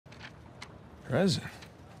Present?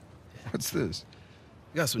 What's this?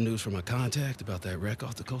 Got some news from my contact about that wreck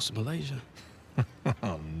off the coast of Malaysia.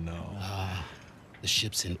 Oh, no. The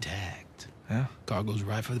ship's intact. Yeah? Cargo's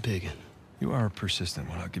right for the picking. You are a persistent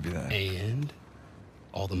one, I'll give you that. And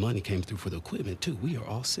all the money came through for the equipment, too. We are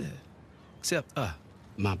all set. Except,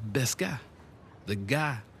 my best guy. The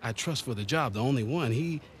guy I trust for the job, the only one.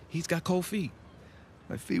 He's got cold feet.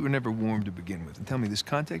 My feet were never warm to begin with. And tell me, this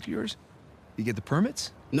contact of yours, you get the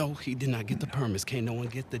permits? No, he did not get the permits. Can't no one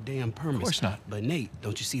get the damn permits. Of course not. But Nate,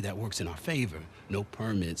 don't you see that works in our favor? No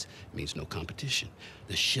permits means no competition.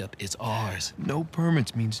 The ship is ours. No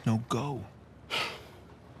permits means no go.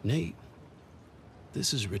 Nate,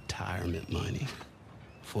 this is retirement money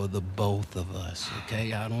for the both of us,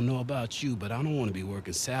 okay? I don't know about you, but I don't want to be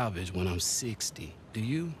working salvage when I'm 60. Do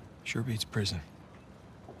you? Sure beats prison.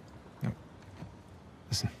 No.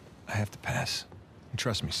 Listen, I have to pass. And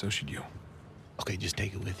trust me, so should you. Okay, just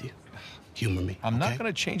take it with you. Humor me, I'm okay? not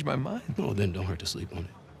gonna change my mind. No, then don't hurt to sleep on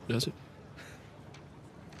it. Does it?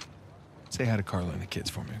 Say hi to Carla and the kids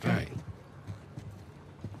for me, okay? All right.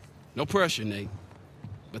 No pressure, Nate.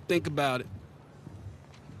 But think about it.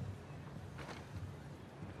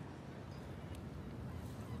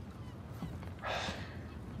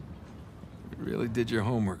 You really did your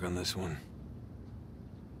homework on this one.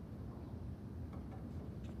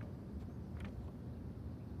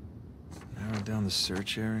 Narrow down the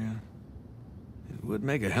search area. It would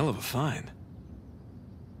make a hell of a find.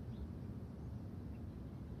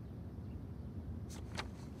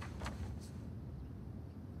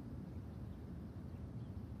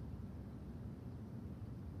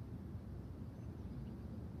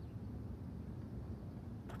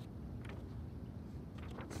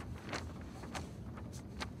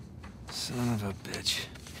 Son of a bitch.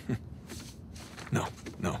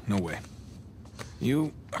 No way.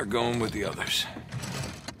 You are going with the others.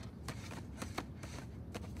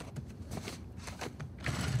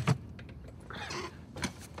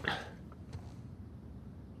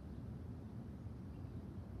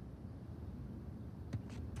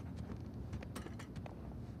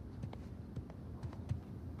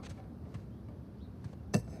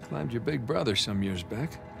 Climbed your big brother some years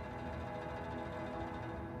back.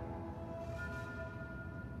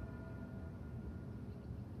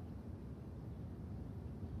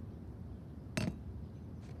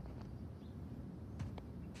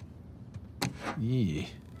 Yee.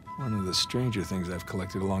 One of the stranger things I've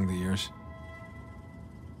collected along the years.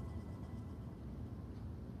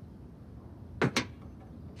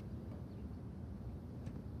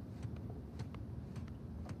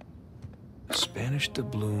 A Spanish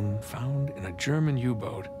doubloon found in a German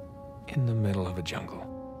U-boat in the middle of a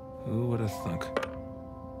jungle. Who would have thunk?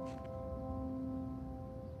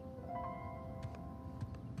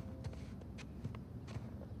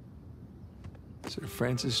 Sir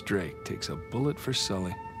Francis Drake takes a bullet for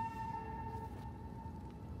Sully.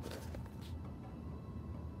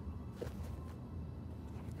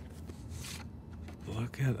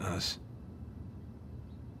 Look at us.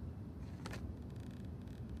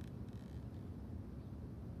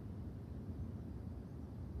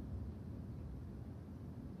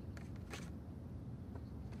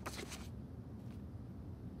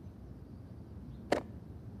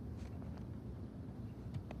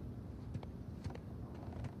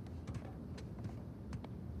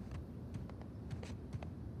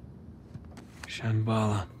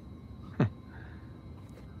 Shambhala.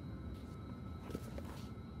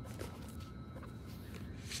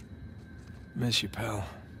 Miss you, pal.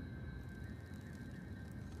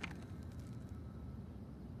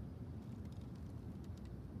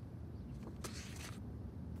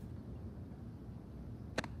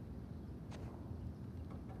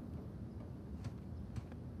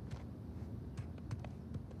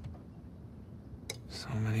 So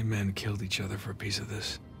many men killed each other for a piece of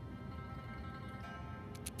this.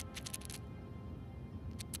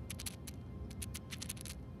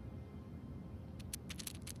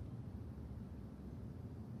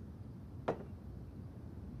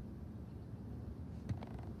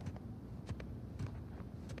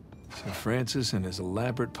 Sir Francis and his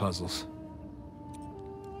elaborate puzzles.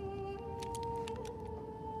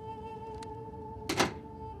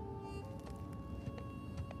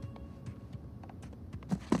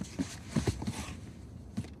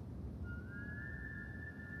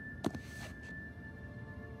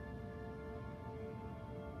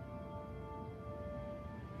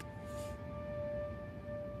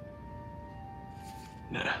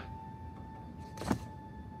 Nah.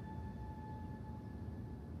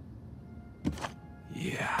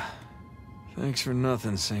 Yeah. Thanks for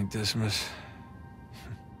nothing, St. Dismas.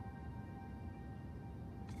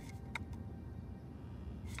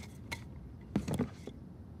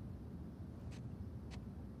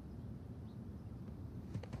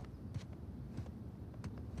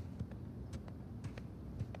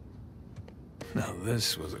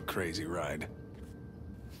 this was a crazy ride.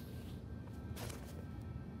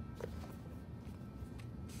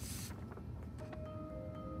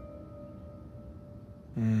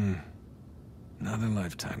 Another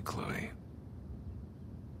lifetime, Chloe.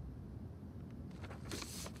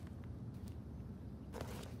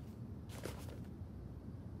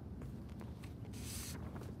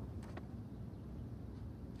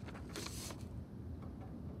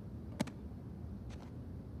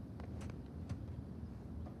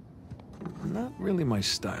 Not really my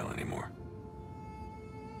style anymore.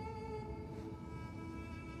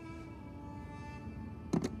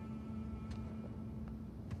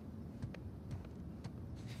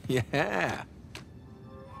 Yeah!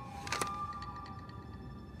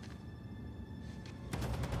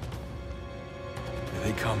 Here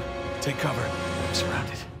they come. Take cover. I'm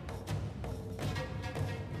surrounded.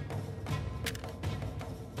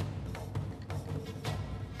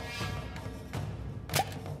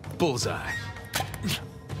 Bullseye.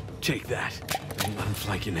 Take that. Don't let him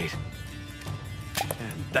flank you, Nate.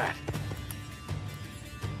 And that.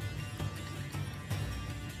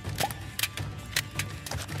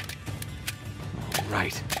 All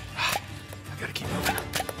right. I gotta keep moving.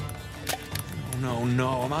 No,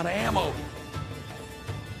 no, I'm out of ammo.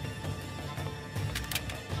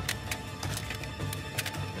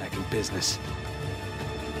 Back in business.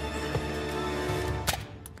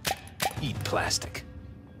 Eat plastic.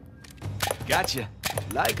 Gotcha.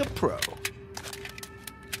 Like a pro.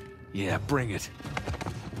 Yeah, bring it.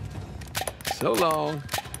 So long.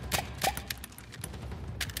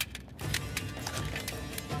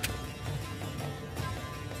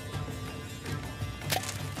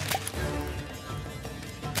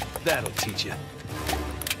 That'll teach you. Are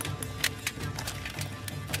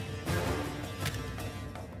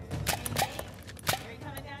you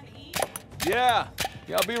coming down to eat? Yeah,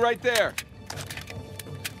 I'll be right there.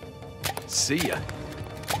 See ya.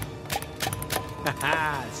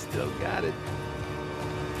 Haha, still got it.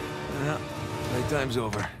 Well, playtime's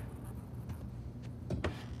over.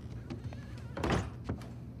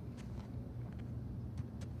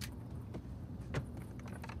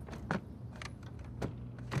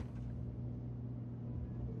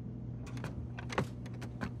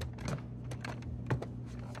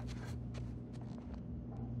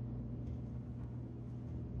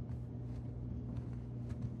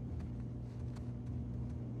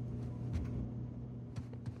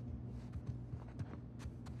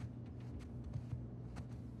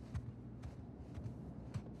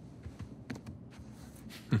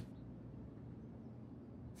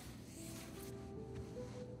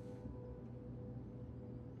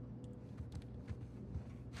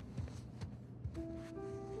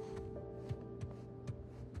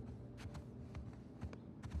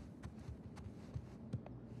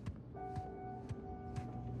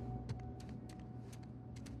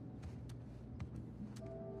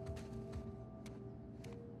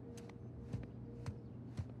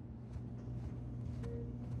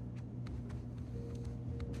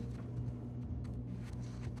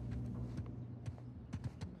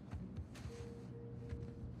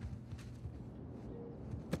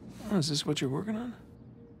 Oh, is this what you're working on?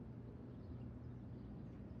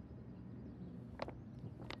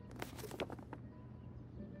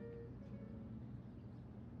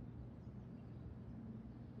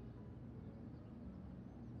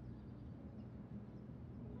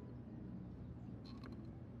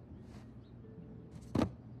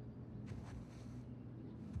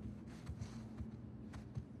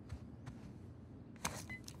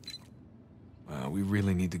 Wow, we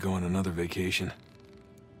really need to go on another vacation.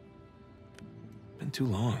 Been too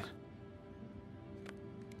long.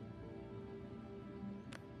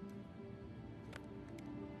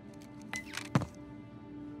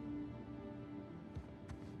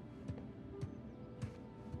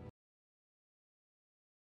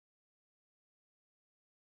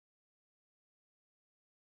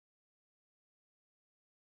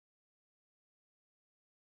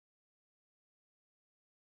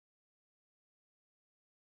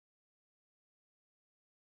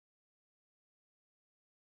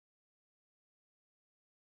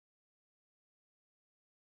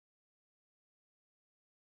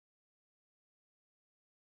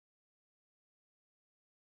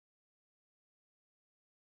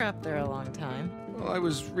 You're up there a long time. Well, I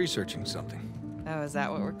was researching something. Oh, is that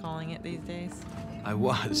what we're calling it these days? I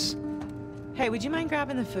was. Hey, would you mind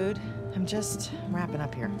grabbing the food? I'm just wrapping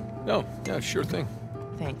up here. Oh, yeah, sure thing.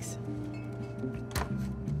 Thanks.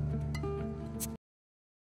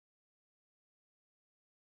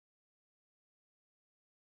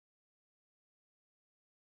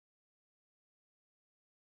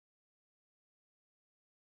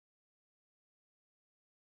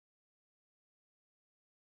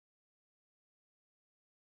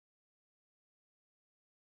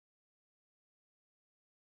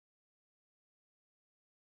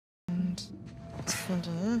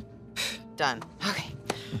 Done. Okay.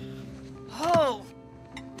 Oh.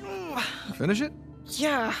 Finish it?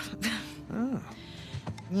 Yeah. Oh.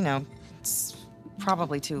 You know, it's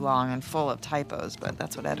probably too long and full of typos, but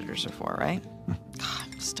that's what editors are for, right? God,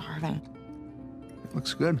 I'm starving. It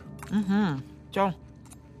looks good. Mm-hmm. Joe,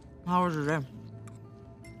 how was your day?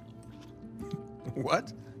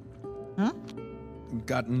 What? Hmm?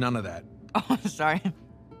 Got none of that. Oh, sorry.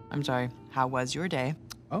 I'm sorry. How was your day?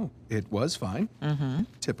 Oh, it was fine. Mm-hmm.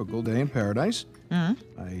 Typical day in paradise.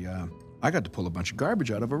 Mm-hmm. I got to pull a bunch of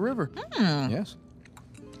garbage out of a river. Yes.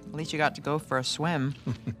 At least you got to go for a swim.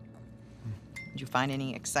 Did you find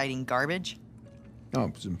any exciting garbage? Oh,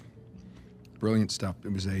 it was some brilliant stuff.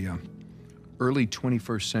 It was a early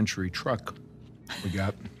 21st century truck we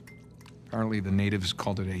got. Apparently the natives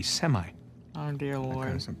called it a semi. Oh, dear That Lord.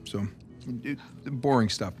 kind of stuff. So, boring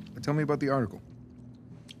stuff. Tell me about the article.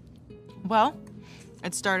 Well,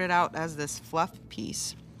 it started out as this fluff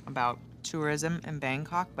piece about tourism in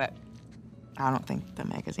Bangkok, but I don't think the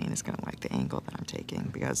magazine is going to like the angle that I'm taking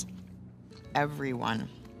because everyone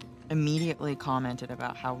immediatally commented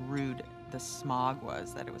about how rude the smog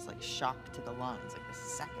was, that it was like shock to the lungs, like the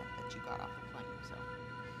second that you got off the plane. So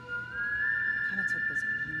kind of took this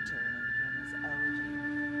U-turn and became this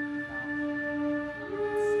elegy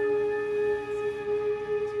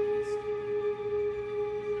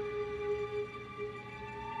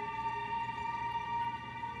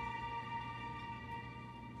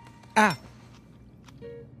Ah!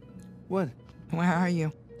 What? about. Where are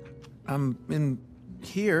you? I'm in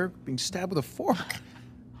here being stabbed with a fork.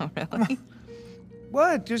 Oh, really?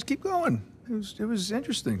 What? Just keep going. It was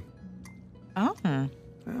interesting. Oh,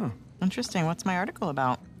 Yeah. interesting. What's my article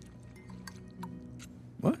about?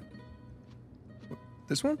 What?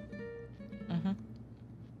 This one? Mm-hmm.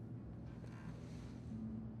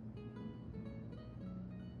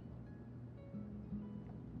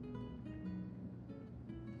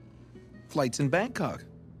 Flights in Bangkok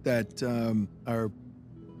that are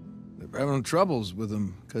they're having troubles with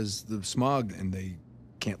them because the smog and they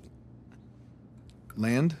can't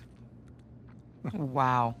land.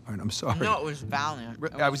 Wow. All right, I'm sorry. No, it was valiant.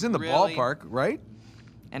 It I was in the really ballpark, right?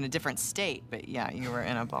 in a different state, but yeah, you were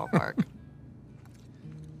in a ballpark.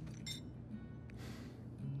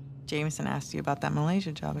 Jameson asked you about that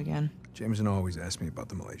Malaysia job again. Jameson always asks me about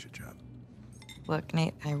the Malaysia job. Look,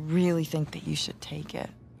 Nate, I really think that you should take it.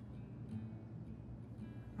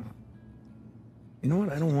 You know what?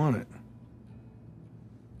 I don't want it.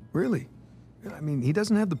 Really. I mean, he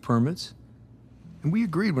doesn't have the permits. And we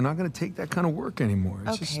agreed we're not going to take that kind of work anymore.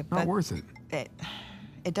 It's just not worth it.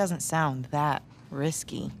 It doesn't sound that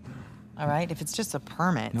risky. All right? If it's just a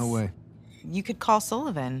permit. No way. You could call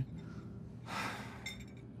Sullivan.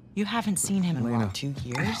 You haven't seen him in Elena, what, 2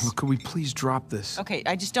 years? Look, could we please drop this? Okay,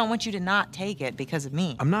 I just don't want you to not take it because of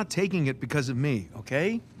me. I'm not taking it because of me,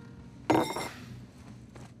 okay?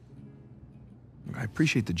 I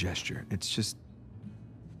appreciate the gesture. It's just...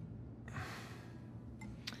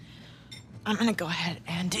 I'm gonna go ahead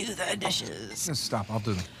and do the dishes. No, stop, I'll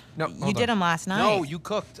do them. No, You did them last night. No, you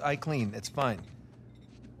cooked. I cleaned. It's fine.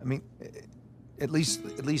 I mean, at least,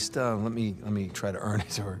 let me try to earn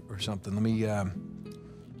it or something. Let me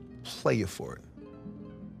play you for it.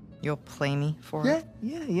 You'll play me for it?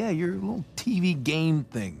 Yeah. Your little TV game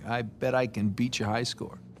thing. I bet I can beat your high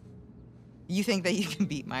score. You think that you can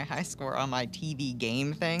beat my high score on my TV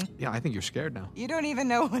game thing? Yeah, I think you're scared now. You don't even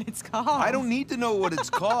know what it's called. I don't need to know what it's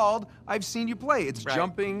called. I've seen you play. It's Right.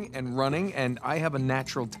 jumping and running, and I have a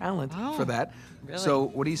natural talent for that. really? So,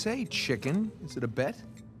 what do you say? Chicken? Is it a bet?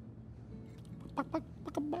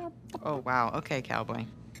 Oh, wow. Okay, cowboy.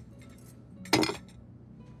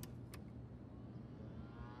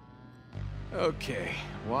 Okay,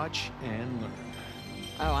 watch and learn.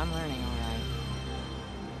 Oh, I'm learning all right.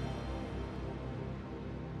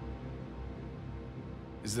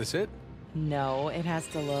 Is this it? No, it has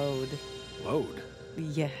to load. Load.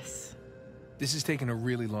 Yes. This is taking a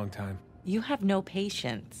really long time. You have no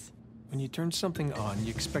patience. When you turn something on,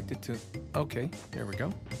 you expect it to... Okay, there we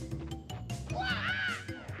go.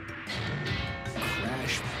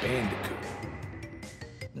 Crash Bandicoot.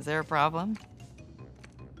 Is there a problem?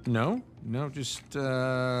 No, just,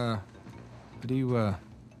 how do you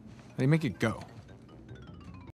make it go?